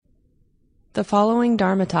The following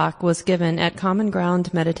Dharma talk was given at Common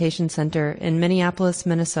Ground Meditation Center in Minneapolis,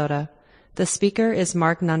 Minnesota. The speaker is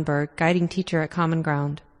Mark Nunberg, guiding teacher at Common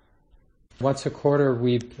Ground. Once a quarter,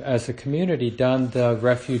 we've, as a community, done the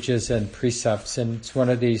Refuges and Precepts, and it's one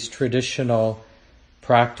of these traditional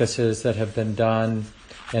practices that have been done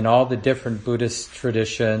in all the different Buddhist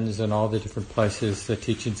traditions and all the different places the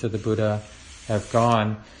teachings of the Buddha have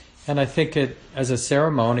gone. And I think it, as a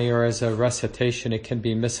ceremony or as a recitation, it can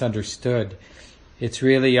be misunderstood. It's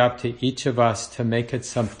really up to each of us to make it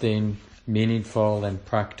something meaningful and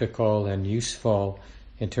practical and useful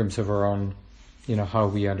in terms of our own, how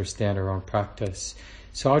we understand our own practice.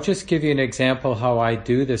 So I'll just give you an example how I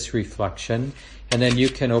do this reflection, and then you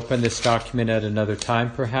can open this document at another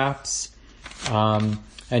time perhaps, and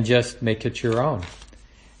just make it your own.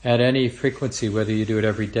 At any frequency, whether you do it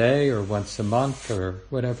every day or once a month or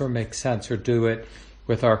whatever makes sense, or do it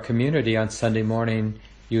with our community on Sunday morning,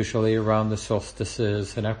 usually around the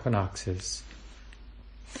solstices and equinoxes.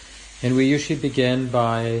 And we usually begin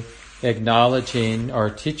by acknowledging our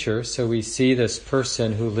teacher. So we see this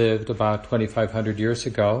person who lived about 2,500 years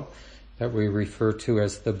ago that we refer to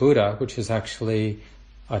as the Buddha, which is actually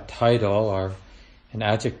a title or an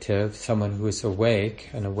adjective, someone who is awake,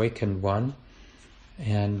 an awakened one.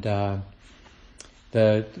 And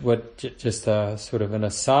just sort of an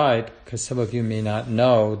aside, because some of you may not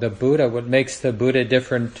know, the Buddha, what makes the Buddha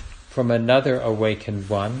different from another awakened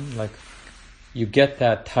one, like you get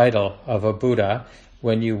that title of a Buddha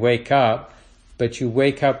when you wake up, but you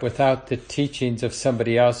wake up without the teachings of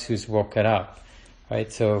somebody else who's woken up,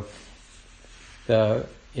 right? So the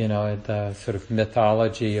sort of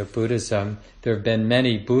mythology of Buddhism, there have been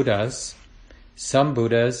many Buddhas,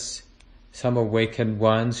 some awakened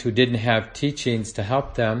ones who didn't have teachings to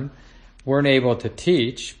help them, weren't able to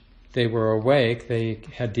teach. They were awake, they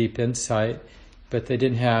had deep insight, but they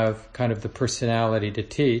didn't have kind of the personality to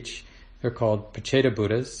teach. They're called Pacheta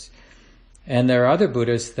Buddhas. And there are other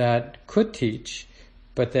Buddhas that could teach,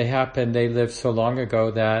 but they lived so long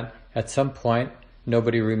ago that at some point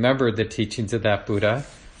nobody remembered the teachings of that Buddha,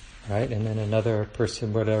 right? And then another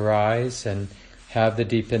person would arise and have the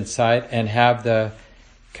deep insight and have the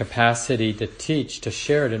capacity to teach, to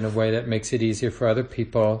share it in a way that makes it easier for other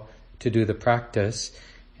people to do the practice.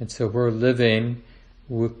 And so we're living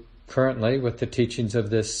currently with the teachings of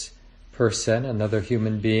this person, another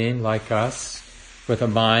human being like us, with a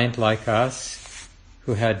mind like us,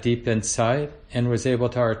 who had deep insight and was able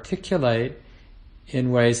to articulate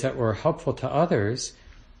in ways that were helpful to others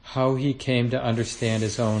how he came to understand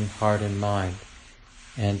his own heart and mind,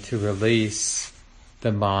 and to release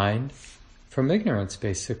the mind from ignorance,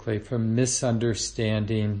 basically, from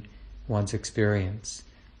misunderstanding one's experience,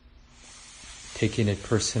 taking it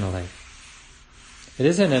personally. It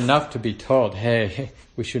isn't enough to be told, hey,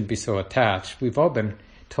 we shouldn't be so attached. We've all been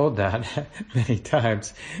told that many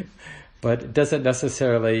times, but it doesn't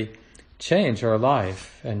necessarily change our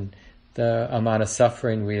life and the amount of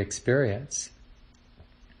suffering we experience.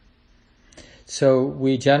 So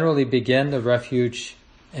we generally begin the Refuge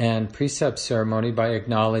and Precept ceremony by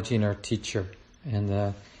acknowledging our teacher. And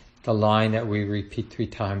the line that we repeat 3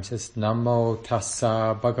 times is Namo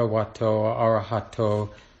Tassa Bhagavato Arahato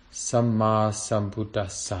Samma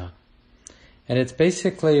Sambuddhassa. And it's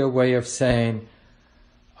basically a way of saying,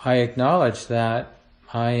 I acknowledge that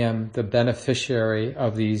I am the beneficiary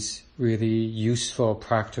of these really useful,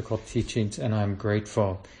 practical teachings, and I'm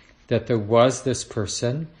grateful that there was this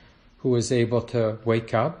person who was able to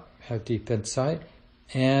wake up, have deep insight,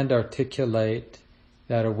 and articulate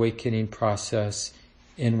that awakening process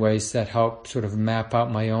in ways that help sort of map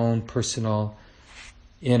out my own personal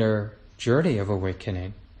inner journey of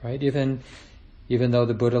awakening, right? Even though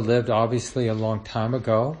the Buddha lived obviously a long time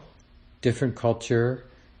ago, different culture,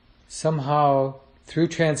 somehow through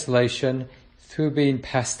translation, through being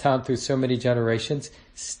passed down through so many generations,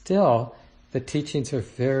 still the teachings are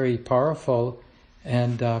very powerful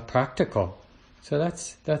and practical. So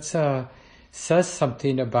that's says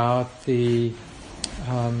something about the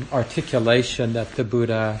articulation that the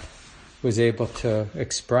Buddha was able to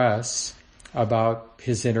express about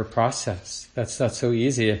his inner process. That's not so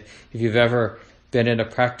easy. If you've ever been in a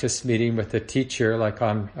practice meeting with a teacher, like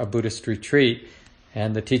on a Buddhist retreat,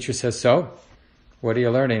 and the teacher says, so, what are you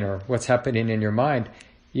learning, or what's happening in your mind?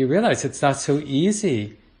 You realize it's not so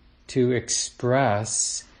easy to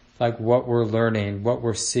express like what we're learning, what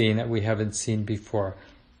we're seeing that we haven't seen before,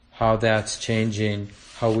 how that's changing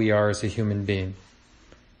how we are as a human being.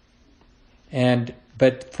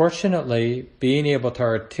 But fortunately, being able to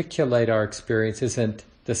articulate our experience isn't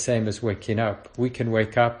the same as waking up. We can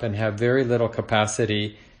wake up and have very little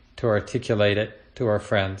capacity to articulate it to our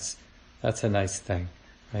friends That's a nice thing,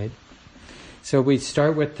 right? So we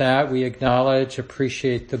start with that. We acknowledge,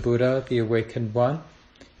 appreciate the Buddha, the awakened one.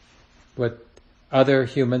 What other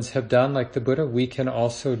humans have done, like the Buddha, we can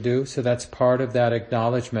also do. So that's part of that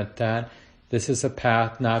acknowledgement that this is a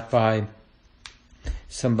path not by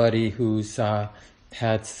somebody who's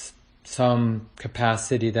had some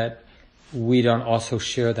capacity that we don't also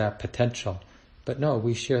share that potential. But no,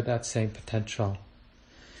 we share that same potential.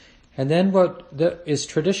 And then what is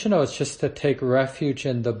traditional is just to take refuge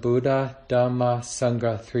in the Buddha, Dhamma,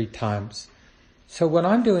 Sangha 3 times. So when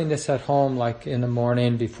I'm doing this at home, like in the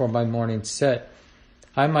morning before my morning sit,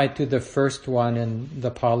 I might do the first one in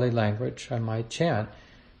the Pali language. I might chant,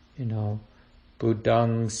 Buddhang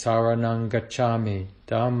saranang gacchami,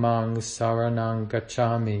 Dhammang saranang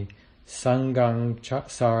gacchami, Sanghang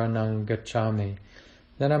saranang gacchami.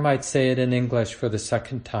 Then I might say it in English for the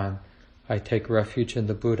second time. I take refuge in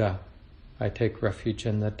the Buddha. I take refuge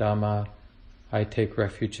in the Dhamma. I take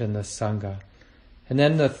refuge in the Sangha. And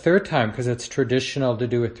then the third time, because it's traditional to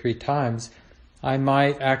do it 3 times, I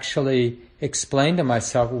might actually explain to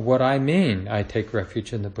myself what I mean. I take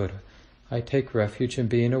refuge in the Buddha. I take refuge in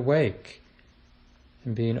being awake,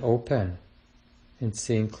 in being open, in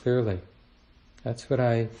seeing clearly. That's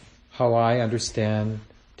how I understand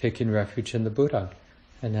taking refuge in the Buddha.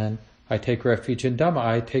 And then I take refuge in Dhamma.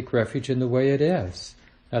 I take refuge in the way it is,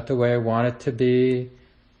 not the way I want it to be.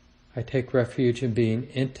 I take refuge in being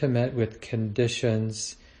intimate with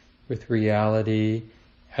conditions, with reality,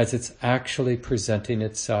 as it's actually presenting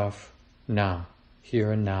itself now,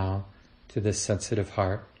 here and now, to this sensitive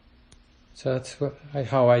heart. So that's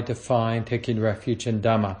how I define taking refuge in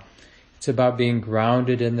Dhamma. It's about being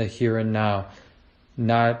grounded in the here and now,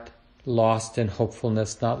 not lost in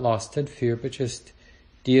hopefulness, not lost in fear, but just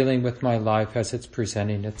dealing with my life as it's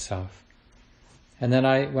presenting itself. And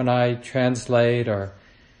then when I translate or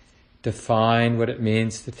define what it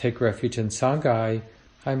means to take refuge in Sangha,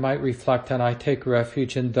 I might reflect on I take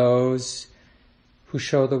refuge in those who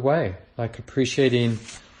show the way, like appreciating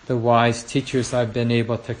the wise teachers I've been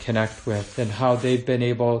able to connect with and how they've been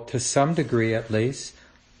able, to some degree at least,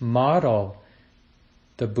 model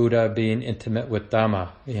the Buddha being intimate with Dhamma,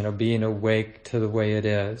 being awake to the way it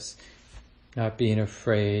is, not being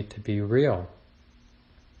afraid to be real.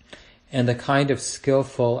 And the kind of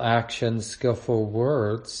skillful actions, skillful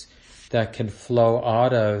words that can flow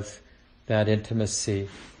out of that intimacy,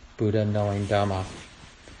 Buddha knowing Dhamma.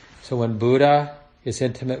 So when Buddha is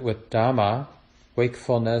intimate with Dhamma,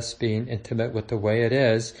 wakefulness being intimate with the way it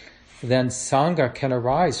is, then Sangha can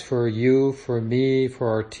arise for you, for me, for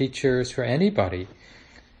our teachers, for anybody.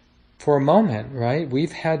 For a moment, right?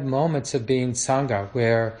 We've had moments of being Sangha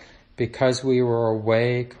where, because we were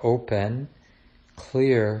awake, open,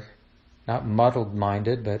 clear, not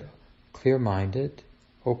muddled-minded, but clear-minded,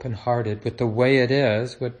 open-hearted, with the way it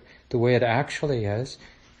is, with the way it actually is,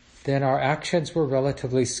 then our actions were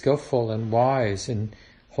relatively skillful and wise and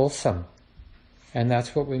wholesome. And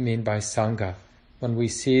that's what we mean by Sangha. When we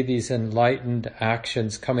see these enlightened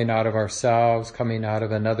actions coming out of ourselves, coming out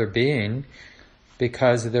of another being,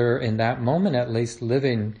 because they're, in that moment at least,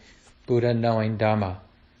 living Buddha knowing Dhamma,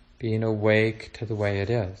 being awake to the way it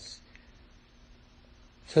is.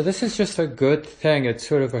 So this is just a good thing. It's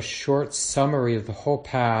sort of a short summary of the whole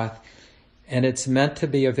path, and it's meant to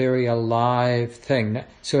be a very alive thing.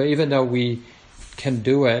 So even though we can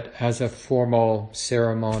do it as a formal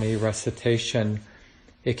ceremony, recitation,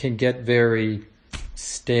 it can get very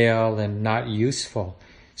stale and not useful.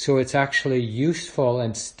 So it's actually useful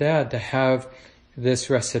instead to have this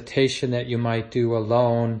recitation that you might do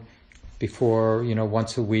alone before,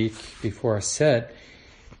 once a week before a sit,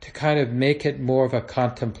 to kind of make it more of a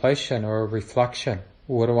contemplation or a reflection.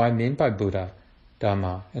 What do I mean by Buddha,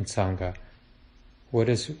 Dhamma, and Sangha?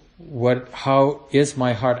 How is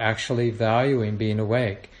my heart actually valuing being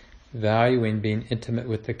awake, valuing being intimate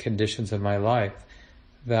with the conditions of my life,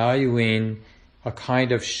 valuing a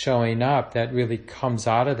kind of showing up that really comes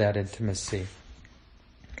out of that intimacy?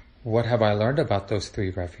 What have I learned about those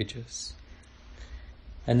 3 refuges?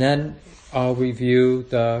 And then I'll review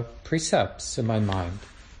the precepts in my mind.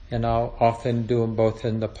 And I'll often do them both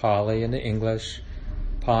in the Pali and the English.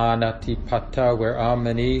 Panatipata, where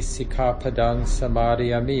amani sikapadang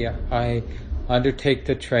samadhiyami. I undertake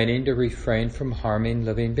the training to refrain from harming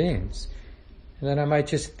living beings. And then I might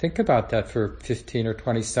just think about that for 15 or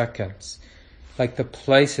 20 seconds. Like the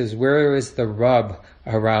places, where is the rub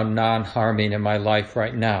around non-harming in my life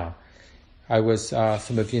right now? I was,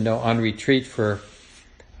 some of you know, on retreat for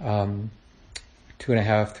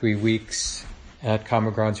 2.5, 3 weeks at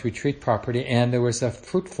Common Ground's retreat property, and there was a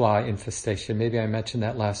fruit fly infestation. Maybe I mentioned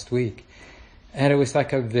that last week. And it was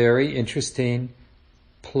like a very interesting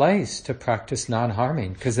place to practice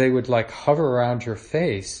non-harming, because they would like hover around your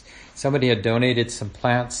face. Somebody had donated some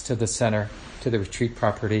plants to the center, to the retreat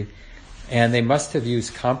property, and they must have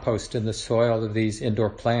used compost in the soil of these indoor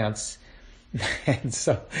plants. And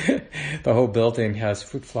so the whole building has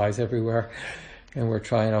fruit flies everywhere. And we're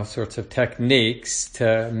trying all sorts of techniques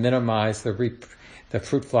to minimize the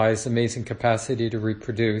fruit flies' amazing capacity to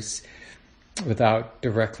reproduce without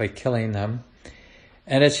directly killing them.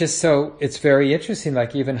 And it's just it's very interesting,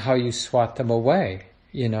 like even how you swat them away.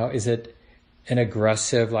 Is it an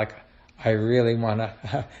aggressive, like, I really want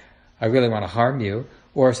to harm you?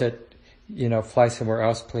 Or is it, fly somewhere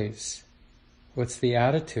else, please? What's the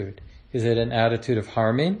attitude? Is it an attitude of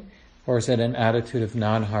harming, or is it an attitude of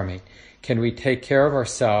non-harming? Can we take care of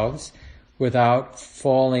ourselves without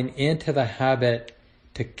falling into the habit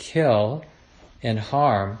to kill and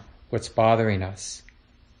harm what's bothering us?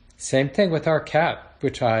 Same thing with our cat,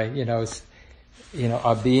 which is,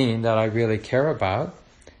 a being that I really care about.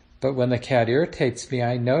 But when the cat irritates me,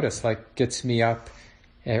 I notice, like, gets me up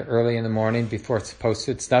early in the morning before it's supposed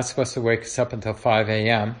to. It's not supposed to wake us up until 5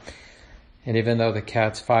 a.m. And even though the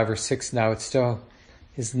cat's 5 or 6 now, it still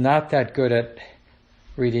is not that good at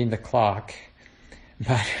reading the clock.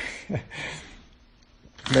 But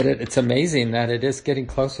it's amazing that it is getting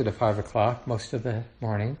closer to 5 o'clock most of the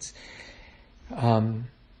mornings.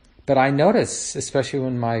 But I notice, especially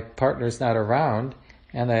when my partner's not around,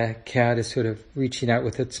 and the cat is sort of reaching out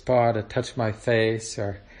with its paw to touch my face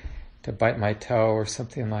or to bite my toe or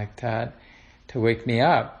something like that, to wake me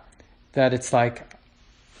up, that it's like,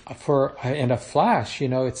 in a flash,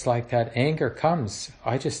 it's like that anger comes.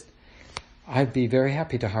 I'd be very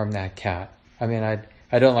happy to harm that cat. I mean,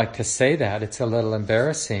 I don't like to say that. It's a little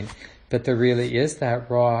embarrassing, but there really is that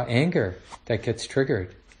raw anger that gets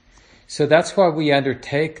triggered. So that's why we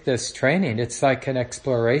undertake this training. It's like an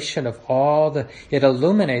exploration of it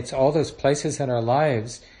illuminates all those places in our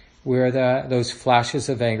lives where those flashes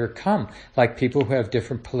of anger come, like people who have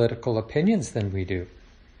different political opinions than we do,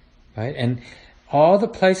 right? And all the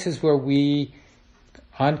places where we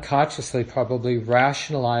unconsciously probably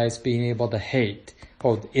rationalize being able to hate.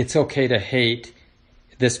 Oh, it's okay to hate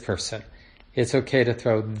this person. It's okay to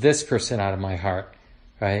throw this person out of my heart,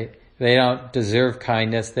 right? They don't deserve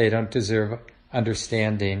kindness. They don't deserve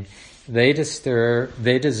understanding. They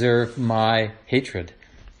deserve my hatred,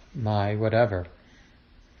 my whatever.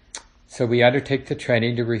 So we undertake the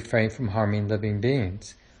training to refrain from harming living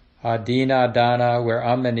beings. Adina dana where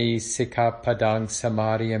amani sikha padang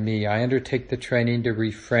samadhyami. I undertake the training to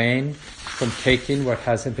refrain from taking what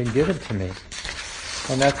hasn't been given to me.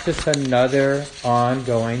 And that's just another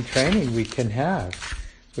ongoing training we can have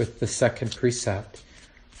with the second precept.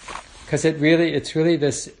 Because it's really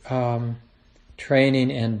this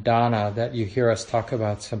training in dana that you hear us talk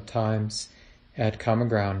about sometimes at Common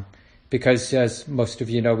Ground. Because as most of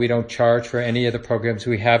you know, we don't charge for any of the programs.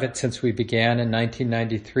 We haven't since we began in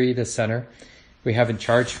 1993, the center. We haven't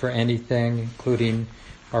charged for anything, including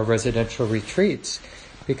our residential retreats,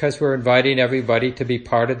 because we're inviting everybody to be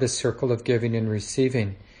part of the circle of giving and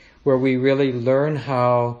receiving, where we really learn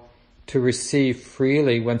how to receive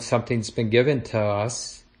freely when something's been given to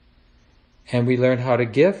us, and we learn how to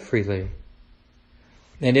give freely.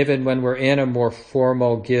 And even when we're in a more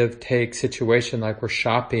formal give-take situation, like we're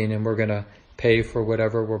shopping and we're going to pay for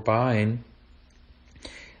whatever we're buying,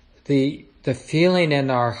 the feeling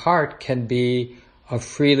in our heart can be of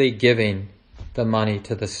freely giving the money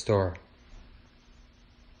to the store.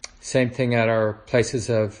 Same thing at our places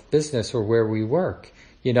of business or where we work.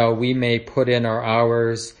 We may put in our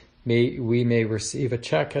hours, we may receive a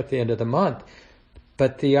check at the end of the month,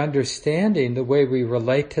 but the understanding, the way we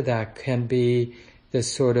relate to that can be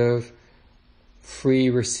this sort of free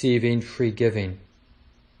receiving, free giving.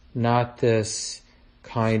 Not this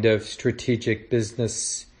kind of strategic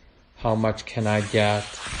business, how much can I get,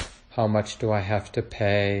 how much do I have to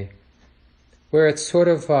pay, where it's sort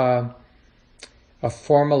of a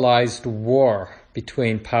formalized war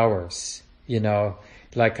between powers.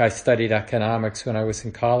 Like I studied economics when I was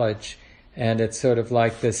in college, and it's sort of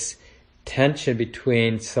like this tension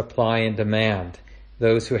between supply and demand.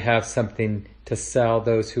 Those who have something to sell,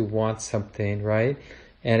 those who want something, right?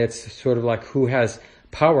 And it's sort of like who has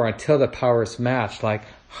power until the power is matched, like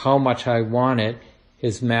how much I want it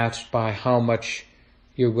is matched by how much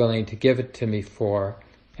you're willing to give it to me for,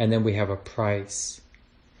 and then we have a price.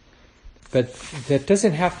 But that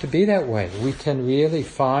doesn't have to be that way. We can really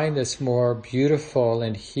find this more beautiful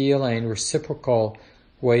and healing, reciprocal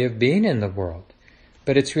way of being in the world.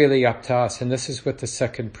 But it's really up to us, and this is what the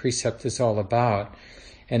second precept is all about.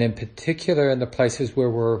 And in particular, in the places where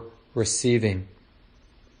we're receiving.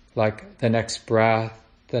 Like the next breath,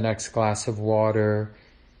 the next glass of water,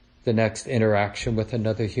 the next interaction with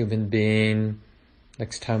another human being,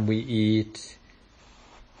 next time we eat,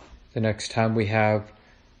 the next time we have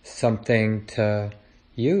something to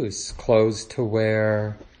use, clothes to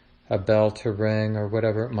wear, a bell to ring, or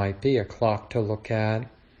whatever it might be, a clock to look at.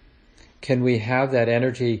 Can we have that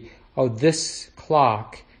energy, oh, this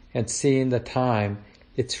clock, and seeing the time,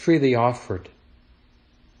 it's freely offered,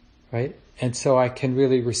 right? And so I can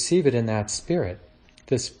really receive it in that spirit,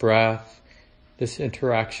 this breath, this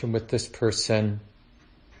interaction with this person,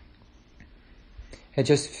 and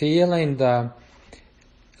just feeling the,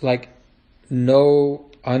 like, no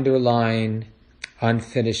underlying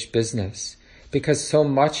unfinished business. Because so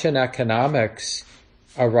much in economics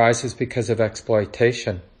arises because of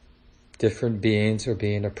exploitation. Different beings are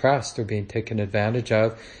being oppressed or being taken advantage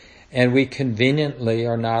of, and we conveniently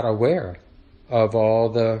are not aware of all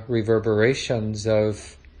the reverberations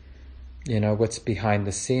of, what's behind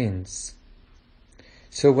the scenes.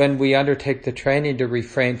 So when we undertake the training to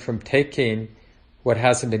refrain from taking what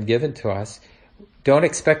hasn't been given to us, don't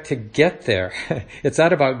expect to get there. It's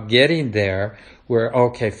not about getting there where,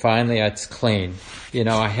 okay, finally it's clean.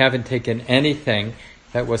 I haven't taken anything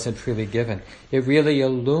that wasn't freely given. It really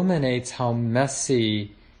illuminates how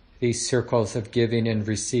messy these circles of giving and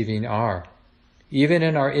receiving are. Even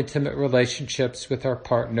in our intimate relationships with our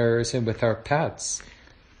partners and with our pets.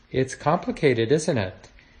 It's complicated, isn't it?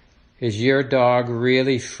 Is your dog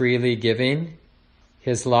really freely giving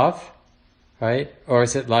his love? Right? Or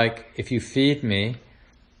is it like, if you feed me,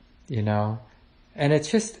 and it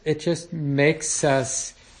just makes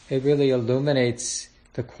us, it really illuminates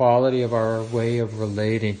the quality of our way of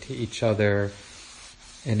relating to each other,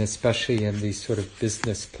 and especially in these sort of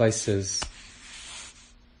business places.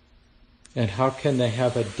 And how can they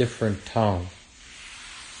have a different tone?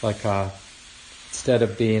 Like instead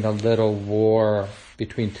of being a little war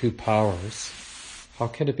between two powers, how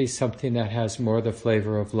can it be something that has more the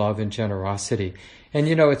flavor of love and generosity? And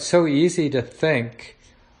it's so easy to think,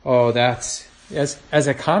 oh, that's, as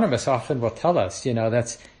economists often will tell us,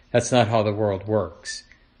 that's not how the world works.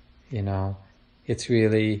 It's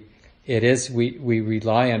really, we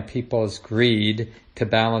rely on people's greed to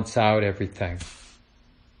balance out everything.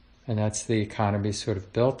 And that's the economy sort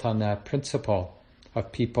of built on that principle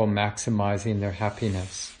of people maximizing their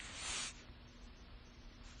happiness.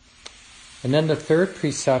 And then the third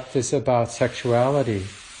precept is about sexuality.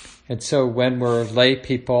 And so when we're lay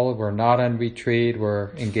people, we're not on retreat, we're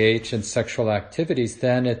engaged in sexual activities,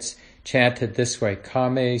 then it's chanted this way,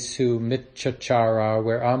 Kame su mitchachara,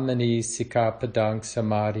 where amani sikapadang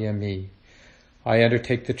samadhyami. I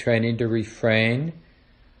undertake the training to refrain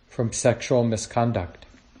from sexual misconduct.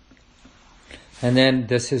 And then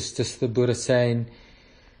this is just the Buddha saying,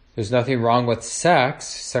 there's nothing wrong with sex,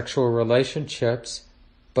 sexual relationships,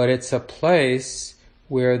 but it's a place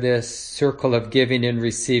where this circle of giving and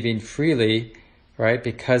receiving freely, right,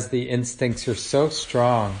 because the instincts are so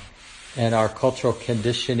strong and our cultural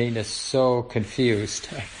conditioning is so confused,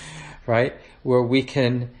 right, where we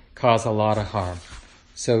can cause a lot of harm.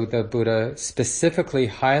 So the Buddha specifically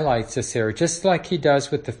highlights this area, just like he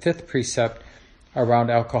does with the fifth precept around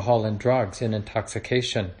alcohol and drugs and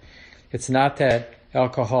intoxication. It's not that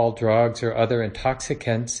alcohol, drugs, or other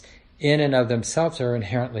intoxicants in and of themselves are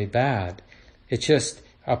inherently bad. It's just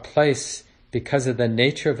a place, because of the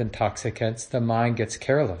nature of intoxicants, the mind gets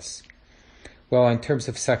careless. Well, in terms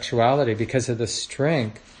of sexuality, because of the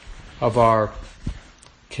strength of our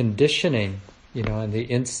conditioning, and the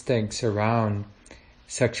instincts around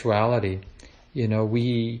sexuality,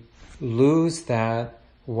 we lose that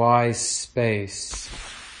wise space,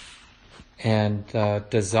 and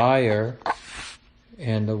desire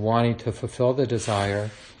and the wanting to fulfill the desire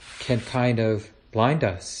can kind of blind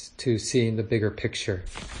us to seeing the bigger picture.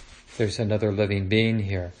 There's another living being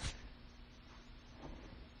here.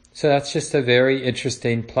 So that's just a very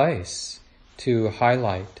interesting place to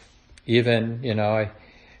highlight. Even,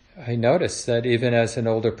 I notice that even as an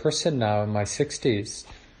older person now in my 60s,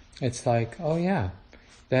 it's like, oh yeah,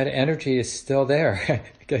 that energy is still there.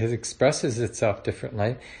 It expresses itself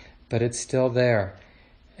differently, but it's still there.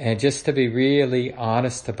 And just to be really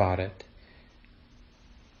honest about it.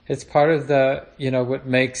 It's part of the, what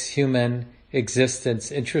makes human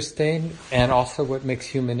existence interesting, and also what makes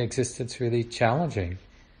human existence really challenging,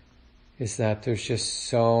 is that there's just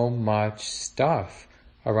so much stuff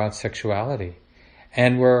around sexuality.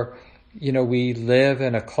 And we live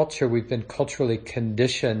in a culture, we've been culturally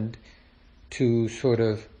conditioned to sort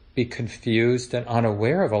of be confused and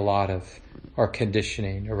unaware of a lot of our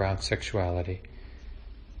conditioning around sexuality.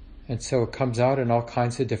 And so it comes out in all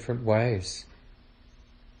kinds of different ways.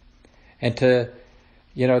 And the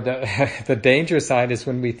danger side is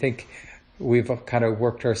when we think we've kind of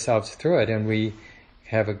worked ourselves through it and we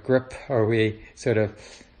have a grip, or we sort of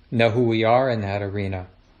know who we are in that arena.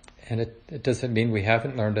 And it doesn't mean we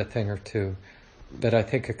haven't learned a thing or two. But I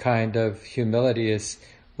think a kind of humility is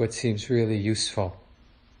what seems really useful.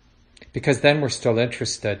 Because then we're still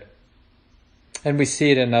interested. And we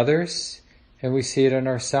see it in others, and we see it in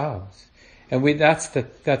ourselves. And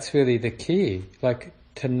that's really the key. Like,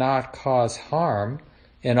 to not cause harm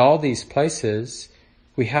in all these places,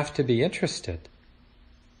 we have to be interested.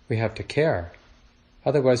 We have to care.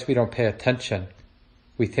 Otherwise we don't pay attention.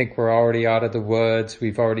 We think we're already out of the woods,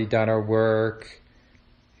 we've already done our work,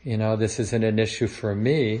 this isn't an issue for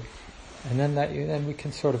me. And then we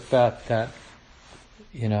can sort of bet that,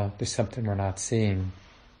 there's something we're not seeing.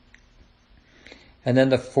 And then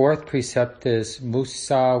the fourth precept is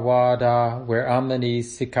musawada, where amani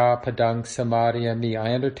sikapadang samadhyami.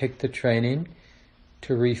 I undertake the training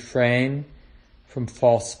to refrain from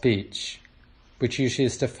false speech, which usually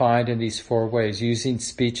is defined in these 4 ways. Using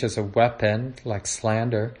speech as a weapon, like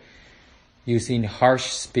slander. Using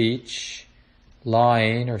harsh speech,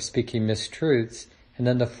 lying or speaking mistruths. And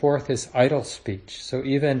then the fourth is idle speech. So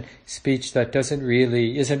even speech that isn't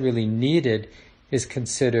really needed is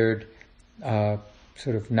considered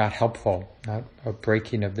sort of not helpful, not a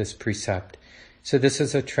breaking of this precept. So this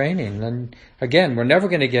is a training. And again, we're never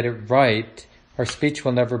going to get it right. Our speech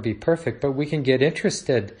will never be perfect, but we can get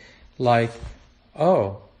interested, like,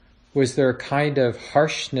 was there a kind of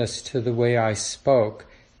harshness to the way I spoke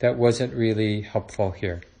that wasn't really helpful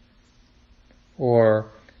here? Or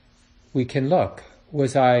we can look,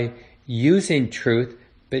 was I using truth,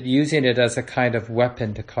 but using it as a kind of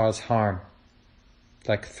weapon to cause harm?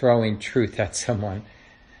 Like throwing truth at someone.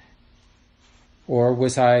 Or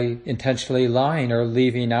was I intentionally lying or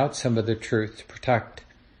leaving out some of the truth to protect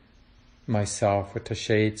myself or to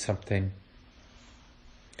shade something?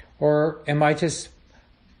 Or am I just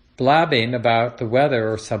blabbing about the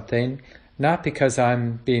weather or something, not because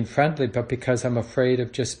I'm being friendly, but because I'm afraid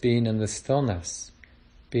of just being in the stillness,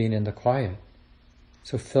 being in the quiet?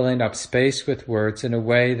 So filling up space with words in a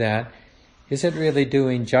way that isn't really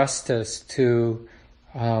doing justice to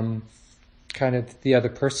kind of the other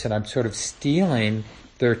person. I'm sort of stealing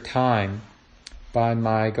their time by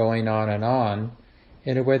my going on and on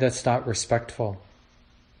in a way that's not respectful.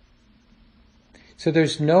 So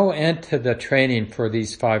there's no end to the training for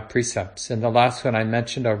these 5 precepts. And the last one I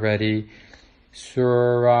mentioned already,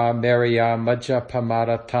 Sura Mariya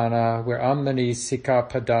Majjapamaratana, where Amani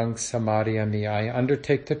Sikapadang Samadhyami. I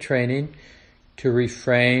undertake the training to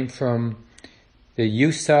refrain from the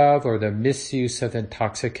use of or the misuse of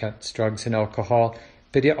intoxicants, drugs and alcohol,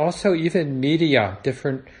 but also even media,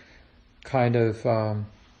 different kind of,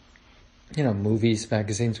 movies,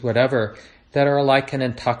 magazines, whatever, that are like an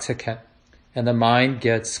intoxicant. And the mind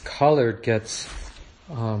gets colored, gets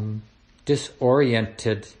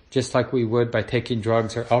disoriented, just like we would by taking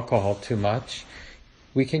drugs or alcohol too much.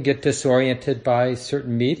 We can get disoriented by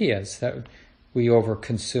certain medias that we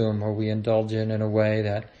overconsume or we indulge in a way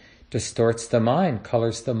that distorts the mind,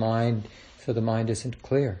 colors the mind, so the mind isn't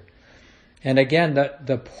clear. And again,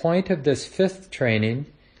 the point of this 5th training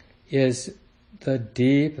is the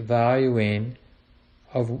deep valuing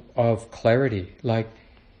of clarity. Like,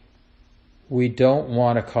 we don't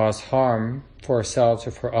want to cause harm for ourselves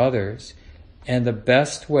or for others, and the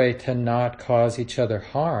best way to not cause each other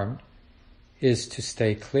harm is to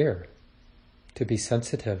stay clear, to be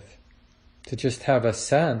sensitive, to just have a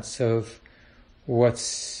sense of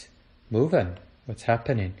what's moving, what's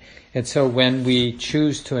happening. And so when we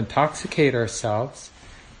choose to intoxicate ourselves,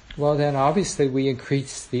 well then obviously we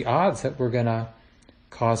increase the odds that we're going to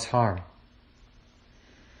cause harm.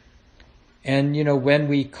 And when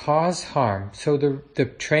we cause harm, so the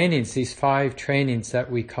trainings, these 5 trainings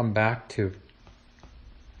that we come back to,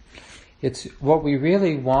 it's what we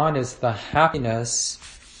really want is the happiness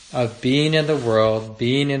of being in the world,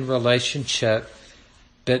 being in relationship,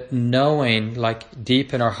 but knowing, like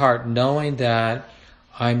deep in our heart, knowing that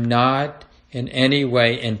I'm not in any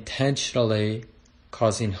way intentionally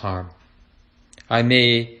causing harm. I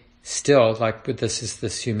may still, but this is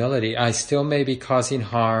this humility, I still may be causing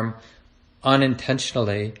harm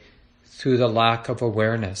unintentionally through the lack of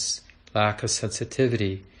awareness, lack of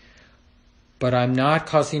sensitivity. But I'm not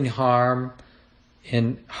causing harm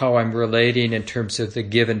in how I'm relating in terms of the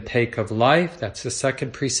give and take of life. That's the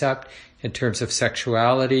 2nd precept. In terms of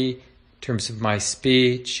sexuality, in terms of my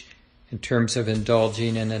speech, in terms of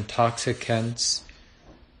indulging in intoxicants.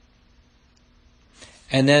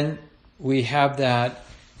 And then we have that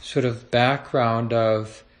sort of background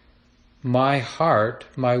of my heart,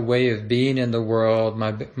 my way of being in the world,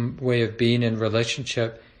 my way of being in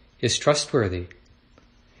relationship is trustworthy.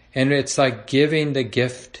 And it's like giving the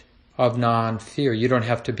gift of non-fear. You don't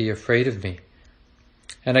have to be afraid of me.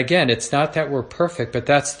 And again, it's not that we're perfect, but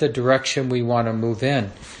that's the direction we want to move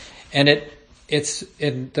in. And it's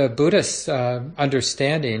in the Buddhist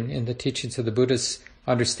understanding, in the teachings of the Buddhist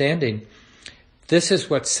understanding, this is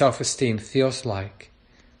what self-esteem feels like,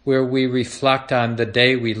 where we reflect on the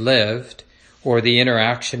day we lived or the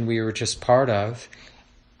interaction we were just part of,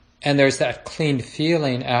 and there's that clean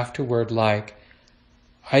feeling afterward like,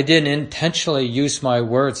 I didn't intentionally use my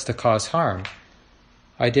words to cause harm.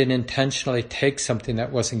 I didn't intentionally take something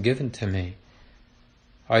that wasn't given to me.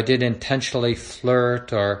 I didn't intentionally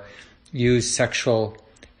flirt or use sexual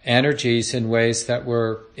energies in ways that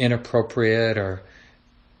were inappropriate or,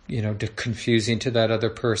 confusing to that other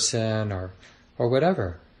person or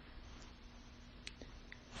whatever.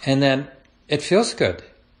 And then it feels good,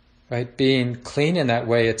 right? Being clean in that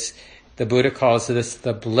way, the Buddha calls this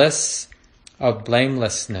the bliss of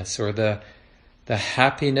blamelessness, or the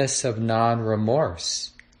happiness of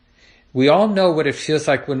non-remorse. We all know what it feels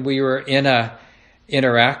like when we were in a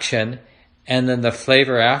interaction and then the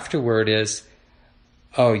flavor afterward is,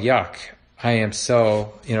 oh yuck, I am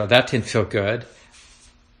so, that didn't feel good.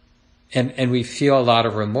 And we feel a lot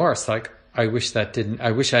of remorse, like, I wish I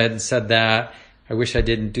hadn't said that, I wish I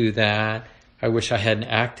didn't do that, I wish I hadn't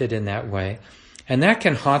acted in that way. And that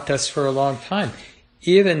can haunt us for a long time.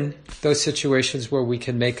 Even those situations where we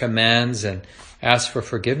can make amends and ask for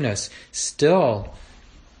forgiveness, still,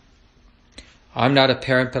 I'm not a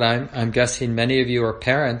parent, but I'm guessing many of you are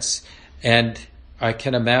parents, and I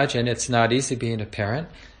can imagine it's not easy being a parent,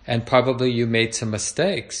 and probably you made some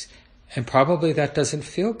mistakes, and probably that doesn't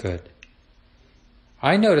feel good.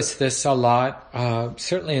 I noticed this a lot,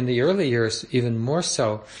 certainly in the early years, even more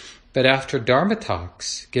so, but after Dharma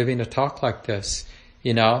talks, giving a talk like this,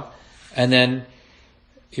 and then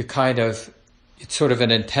it's sort of an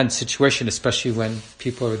intense situation, especially when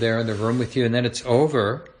people are there in the room with you, and then it's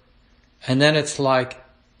over, and then it's like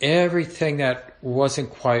everything that wasn't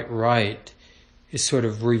quite right is sort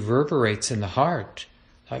of reverberates in the heart.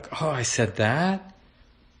 Like, oh, I said that?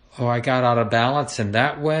 Oh, I got out of balance in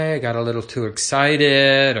that way, I got a little too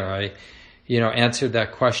excited, or I, answered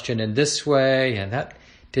that question in this way, and that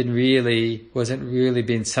wasn't really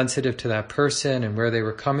being sensitive to that person and where they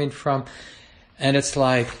were coming from. And it's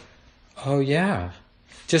like, oh yeah,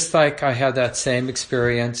 just like I had that same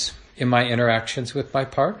experience in my interactions with my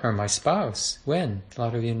partner, my spouse, Wynn. A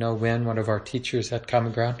lot of you know Wynn, one of our teachers at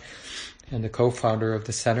Common Ground and the co-founder of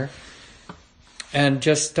the center. And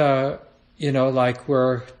just, like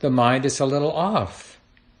where the mind is a little off,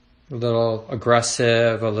 a little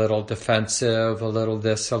aggressive, a little defensive, a little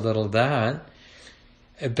this, a little that.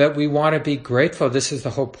 But we want to be grateful. This is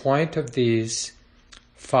the whole point of these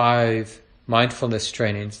 5 mindfulness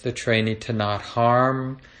trainings, the training to not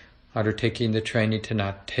harm, undertaking the training to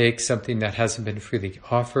not take something that hasn't been freely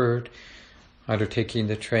offered, undertaking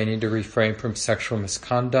the training to refrain from sexual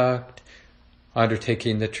misconduct,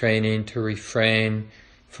 undertaking the training to refrain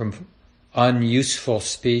from unuseful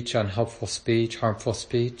speech, unhelpful speech, harmful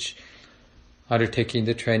speech, undertaking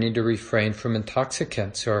the training to refrain from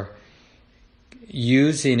intoxicants or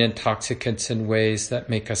using intoxicants in ways that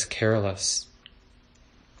make us careless.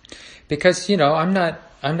 Because, I'm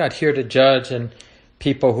not here to judge and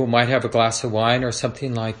people who might have a glass of wine or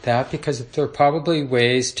something like that, because there are probably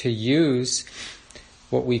ways to use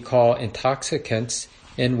what we call intoxicants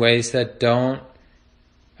in ways that don't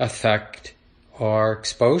affect our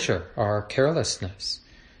exposure, our carelessness.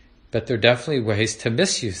 But there are definitely ways to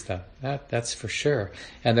misuse them, that's for sure.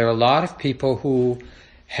 And there are a lot of people who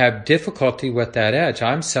have difficulty with that edge.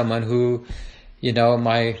 I'm someone who, I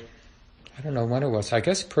don't know when it was, I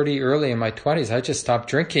guess pretty early in my 20s, I just stopped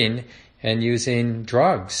drinking and using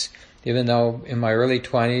drugs. Even though in my early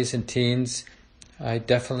 20s and teens, I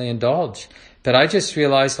definitely indulged. But I just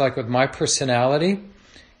realized, like with my personality,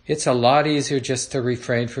 it's a lot easier just to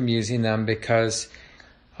refrain from using them because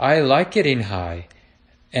I like getting high.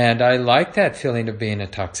 And I like that feeling of being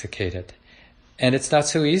intoxicated. And it's not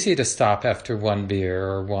so easy to stop after one beer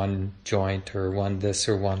or one joint or one this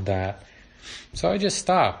or one that. So I just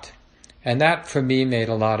stopped. And that for me made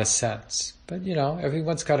a lot of sense. But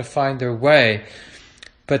everyone's got to find their way.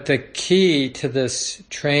 But the key to this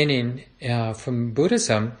training from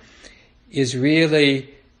Buddhism is really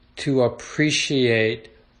to appreciate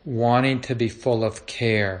wanting to be full of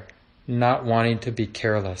care, not wanting to be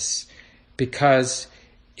careless. Because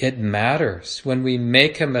it matters. When we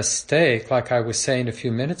make a mistake, like I was saying a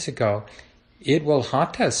few minutes ago, it will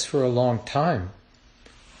haunt us for a long time.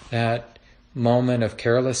 That moment of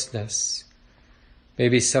carelessness.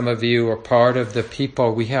 Maybe some of you are part of the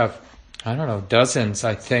people, we have, dozens,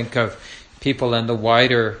 I think, of people in the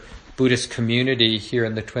wider Buddhist community here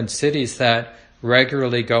in the Twin Cities that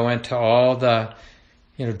regularly go into all the,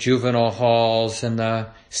 juvenile halls and the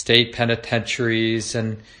state penitentiaries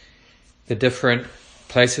and the different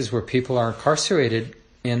places where people are incarcerated,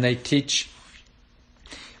 and they teach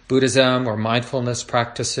Buddhism or mindfulness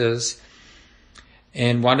practices.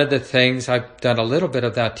 And one of the things, I've done a little bit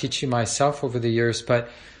of that teaching myself over the years, but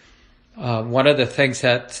one of the things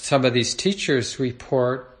that some of these teachers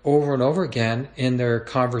report over and over again in their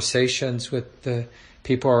conversations with the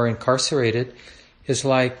people who are incarcerated is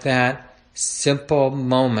like that simple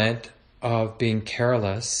moment of being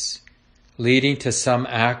careless leading to some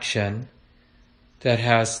action that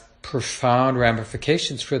has profound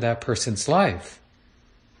ramifications for that person's life.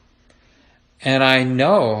 And I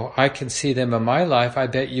know I can see them in my life. I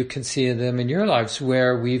bet you can see them in your lives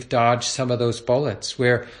where we've dodged some of those bullets,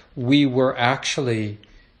 where we were actually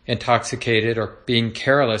intoxicated or being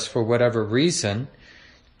careless for whatever reason,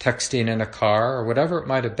 texting in a car or whatever it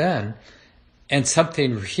might have been, and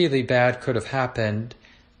something really bad could have happened,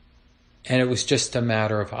 and it was just a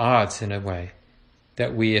matter of odds in a way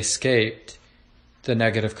that we escaped the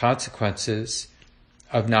negative consequences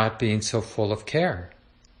of not being so full of care.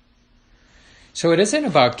 So it isn't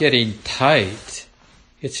about getting tight.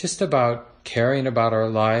 It's just about caring about our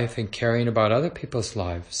life and caring about other people's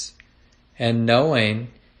lives and knowing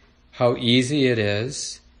how easy it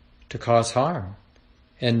is to cause harm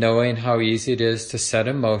and knowing how easy it is to set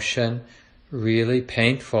in motion really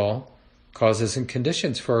painful causes and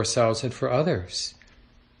conditions for ourselves and for others.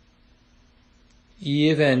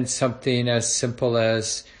 Even something as simple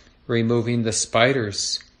as removing the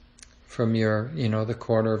spiders from your, the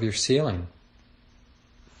corner of your ceiling.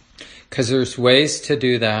 Because there's ways to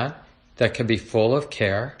do that can be full of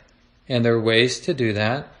care, and there are ways to do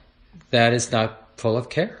that is not full of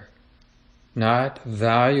care, not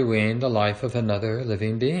valuing the life of another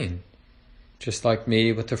living being, just like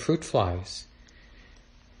me with the fruit flies.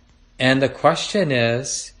 And the question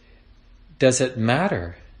is, does it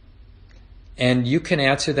matter? And you can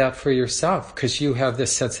answer that for yourself because you have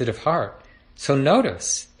this sensitive heart. So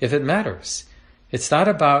notice if it matters. It's not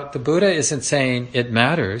about, the Buddha isn't saying it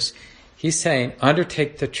matters. He's saying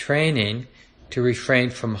undertake the training to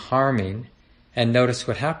refrain from harming and notice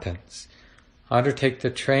what happens. Undertake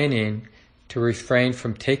the training to refrain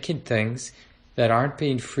from taking things that aren't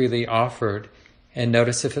being freely offered and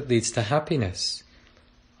notice if it leads to happiness.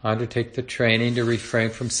 Undertake the training to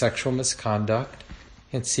refrain from sexual misconduct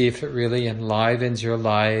and see if it really enlivens your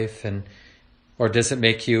life or does it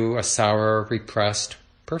make you a sour, repressed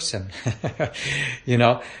person.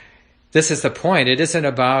 This is the point. It isn't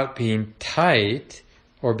about being tight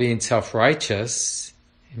or being self-righteous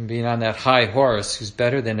and being on that high horse who's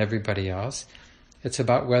better than everybody else. It's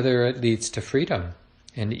about whether it leads to freedom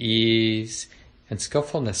and ease and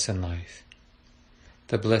skillfulness in life.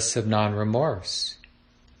 The bliss of non-remorse.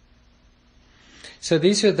 So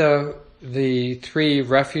these are the 3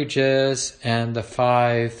 refuges and the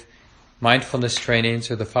 5 mindfulness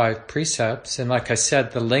trainings or the 5 precepts. And like I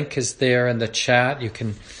said, the link is there in the chat. You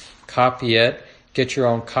can copy it, get your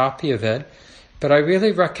own copy of it. But I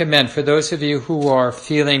really recommend, for those of you who are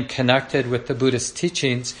feeling connected with the Buddhist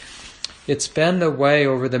teachings, it's been the way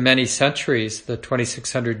over the many centuries, the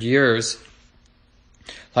 2,600 years,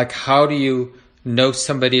 like how do you know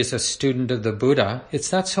somebody is a student of the Buddha?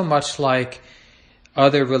 It's not so much like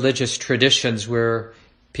other religious traditions where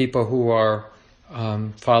people who are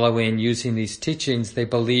following, using these teachings, they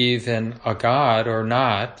believe in a God or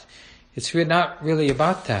not. It's not really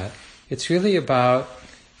about that. It's really about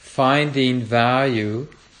finding value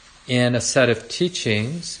in a set of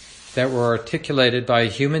teachings that were articulated by a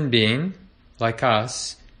human being like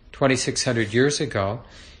us 2,600 years ago.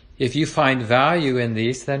 If you find value in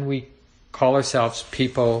these, then we call ourselves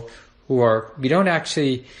people who are, we don't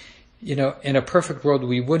actually, in a perfect world,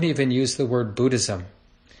 we wouldn't even use the word Buddhism,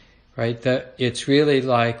 right? That it's really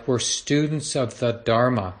like we're students of the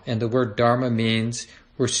Dharma, and the word Dharma means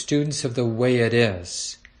we're students of the way it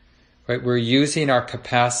is, right? We're using our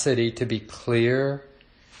capacity to be clear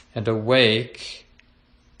and awake.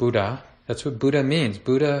 Buddha, that's what Buddha means.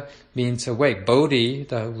 Buddha means awake. Bodhi,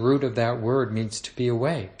 the root of that word, means to be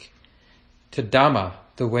awake. To Dhamma,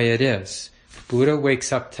 the way it is. Buddha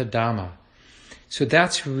wakes up to Dhamma. So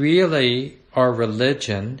that's really our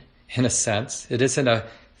religion, in a sense. It isn't a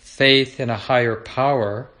faith in a higher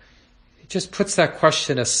power. It just puts that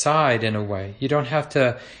question aside in a way. You don't have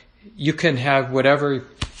to, you can have whatever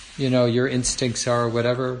your instincts are, or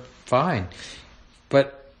whatever, fine.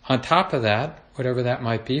 But on top of that, whatever that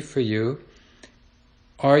might be for you,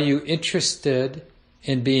 are you interested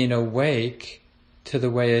in being awake to the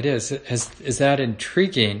way it is? Is that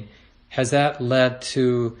intriguing? Has that led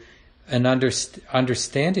to an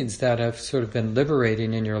understandings that have sort of been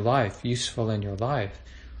liberating in your life, useful in your life?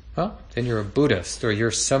 Well, then you're a Buddhist, or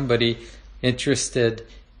you're somebody interested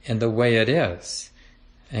in the way it is.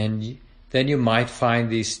 And then you might find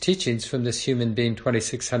these teachings from this human being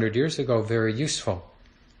 2,600 years ago very useful.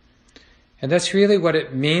 And that's really what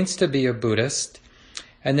it means to be a Buddhist.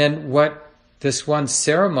 And then what this one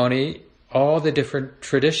ceremony, all the different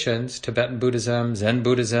traditions, Tibetan Buddhism, Zen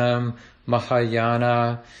Buddhism,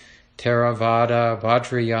 Mahayana, Theravada,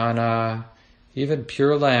 Vajrayana, even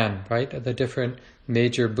Pure Land, right? The different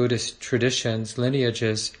major Buddhist traditions,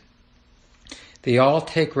 lineages, they all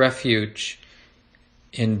take refuge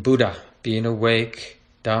in Buddha, being awake,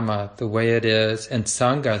 Dhamma, the way it is, and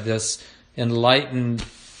Sangha, this enlightened,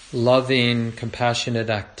 loving, compassionate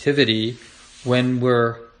activity when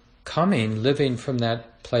we're living from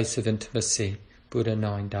that place of intimacy, Buddha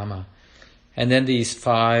knowing Dhamma. And then these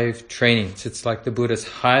 5 trainings, it's like the Buddha's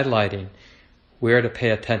highlighting where to pay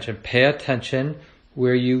attention. Pay attention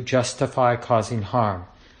where you justify causing harm.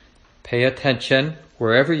 Pay attention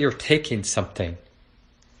wherever you're taking something.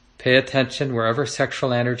 Pay attention wherever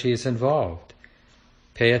sexual energy is involved.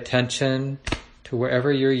 Pay attention to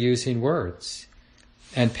wherever you're using words.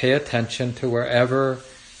 And pay attention to wherever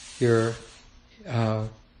you're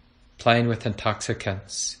playing with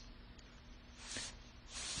intoxicants.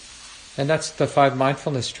 And that's the 5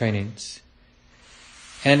 mindfulness trainings.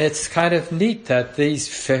 And it's kind of neat that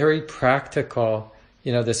these very practical,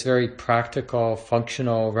 this very practical,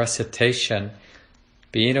 functional recitation,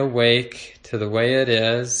 being awake to the way it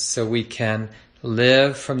is so we can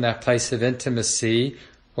live from that place of intimacy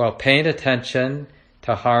while paying attention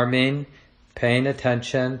to harming, paying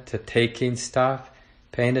attention to taking stuff,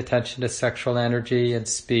 paying attention to sexual energy and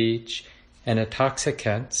speech and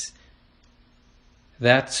intoxicants.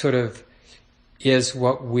 That sort of is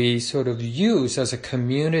what we sort of use as a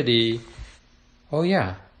community. Oh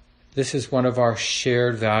yeah, this is one of our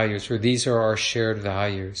shared values, or these are our shared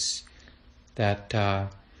values that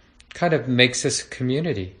kind of makes us a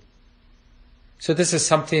community. So this is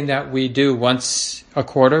something that we do once a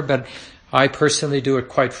quarter, but I personally do it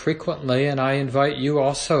quite frequently, and I invite you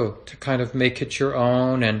also to kind of make it your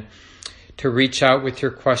own and to reach out with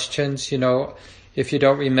your questions. If you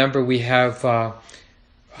don't remember, we have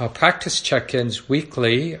practice check-ins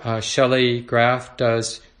weekly. Shelley Graff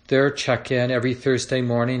does their check-in every Thursday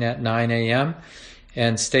morning at 9 a.m.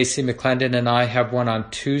 And Stacy McClendon and I have one on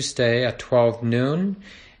Tuesday at 12 noon.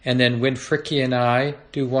 And then Win Fricke and I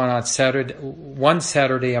do one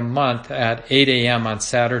Saturday a month at 8 a.m. on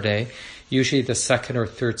Saturday, usually the second or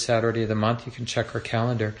third Saturday of the month. You can check our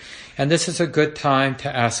calendar. And this is a good time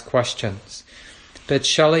to ask questions. But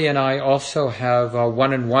Shelley and I also have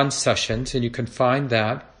one-on-one sessions, and you can find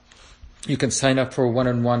that. You can sign up for a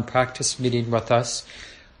one-on-one practice meeting with us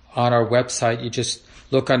on our website. You just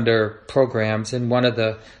look under programs, and one of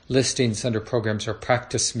the listings under programs are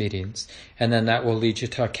practice meetings. And then that will lead you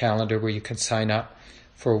to a calendar where you can sign up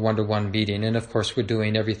for a one-to-one meeting. And of course, we're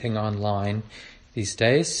doing everything online these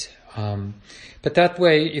days. But that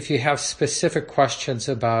way, if you have specific questions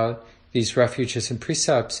about these refuges and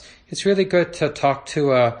precepts, it's really good to talk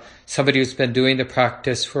to somebody who's been doing the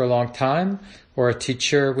practice for a long time, or a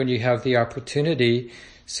teacher when you have the opportunity,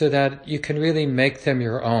 so that you can really make them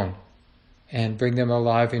your own and bring them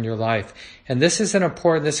alive in your life. And this is in a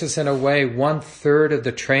way, 1/3 of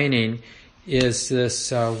the training is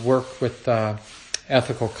this work with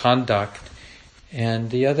ethical conduct. And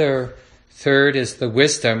the other third is the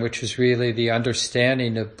wisdom, which is really the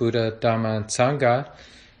understanding of Buddha, Dhamma, and Sangha.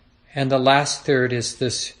 And the last third is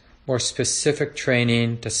this more specific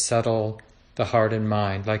training to settle the heart and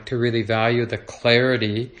mind, like to really value the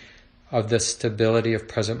clarity of the stability of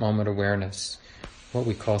present moment awareness, what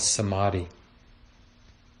we call samadhi.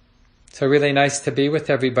 So really nice to be with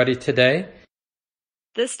everybody today.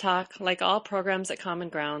 This talk, like all programs at Common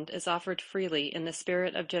Ground, is offered freely in the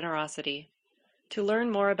spirit of generosity. To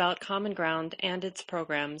learn more about Common Ground and its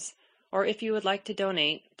programs, or if you would like to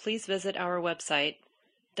donate, please visit our website,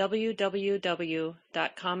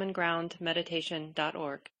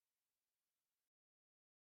 www.commongroundmeditation.org.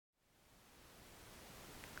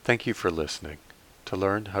 Thank you for listening. To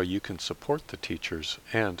learn how you can support the teachers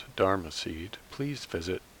and Dharma Seed, please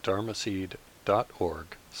visit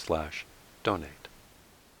dharmaseed.org/donate.